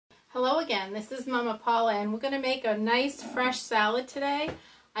Hello again, this is Mama Paula and we're going to make a nice fresh salad today.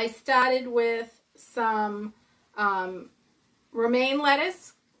 I started with some romaine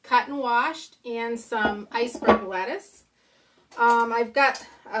lettuce, cut and washed, and some iceberg lettuce. I've got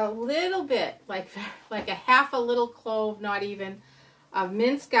a little bit, like a half a little clove, not even, of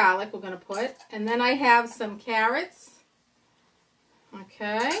minced garlic we're going to put. And then I have some carrots.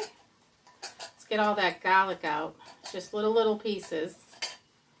 Okay, let's get all that garlic out, just little pieces.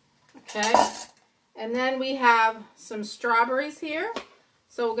 Okay, and then we have some strawberries here.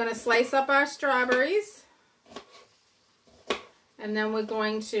 So we're going to slice up our strawberries. And then we're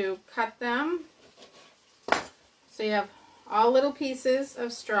going to cut them. So you have all little pieces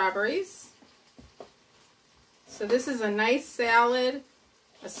of strawberries. So this is a nice salad,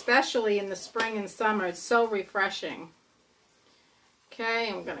 especially in the spring and summer. It's so refreshing. Okay,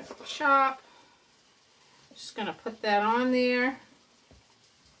 and we're going to chop. Just going to put that on there.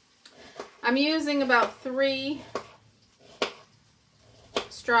 I'm using about 3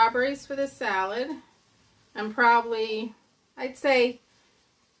 strawberries for this salad. I'm probably, I'd say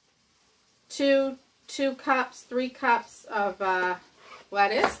 3 cups of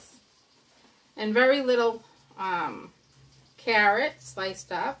lettuce, and very little carrot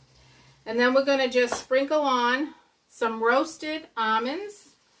sliced up. And then we're going to just sprinkle on some roasted almonds.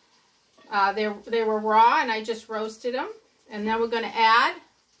 They were raw and I just roasted them. And then we're going to add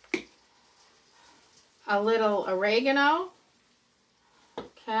a little oregano.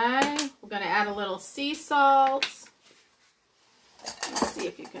 Okay, we're going to add a little sea salt. Let's see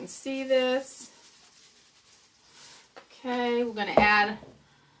if you can see this. Okay, we're going to add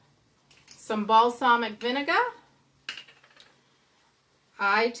some balsamic vinegar.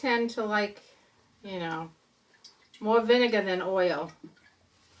 I tend to like, more vinegar than oil.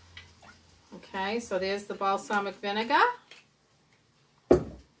 Okay, so there's the balsamic vinegar.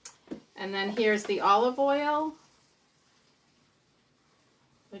 And then here's the olive oil.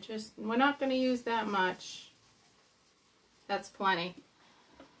 We're not going to use that much. That's plenty.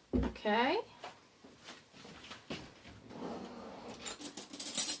 Okay.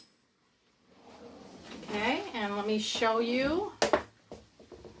 Okay, and let me show you.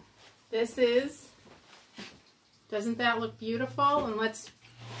 Doesn't that look beautiful? And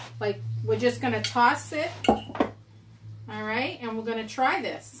we're just going to toss it. All right, and we're going to try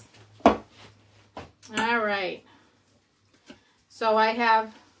this. All right, so I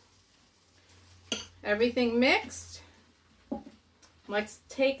have everything mixed. Let's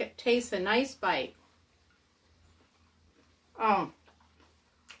taste a nice bite. Oh,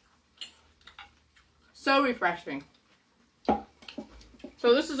 so refreshing.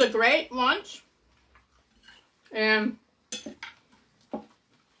 So this is a great lunch, and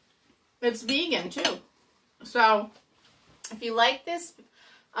it's vegan too. So if you like this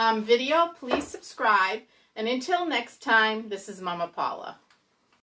video, please subscribe. And until next time, this is Mama Paula.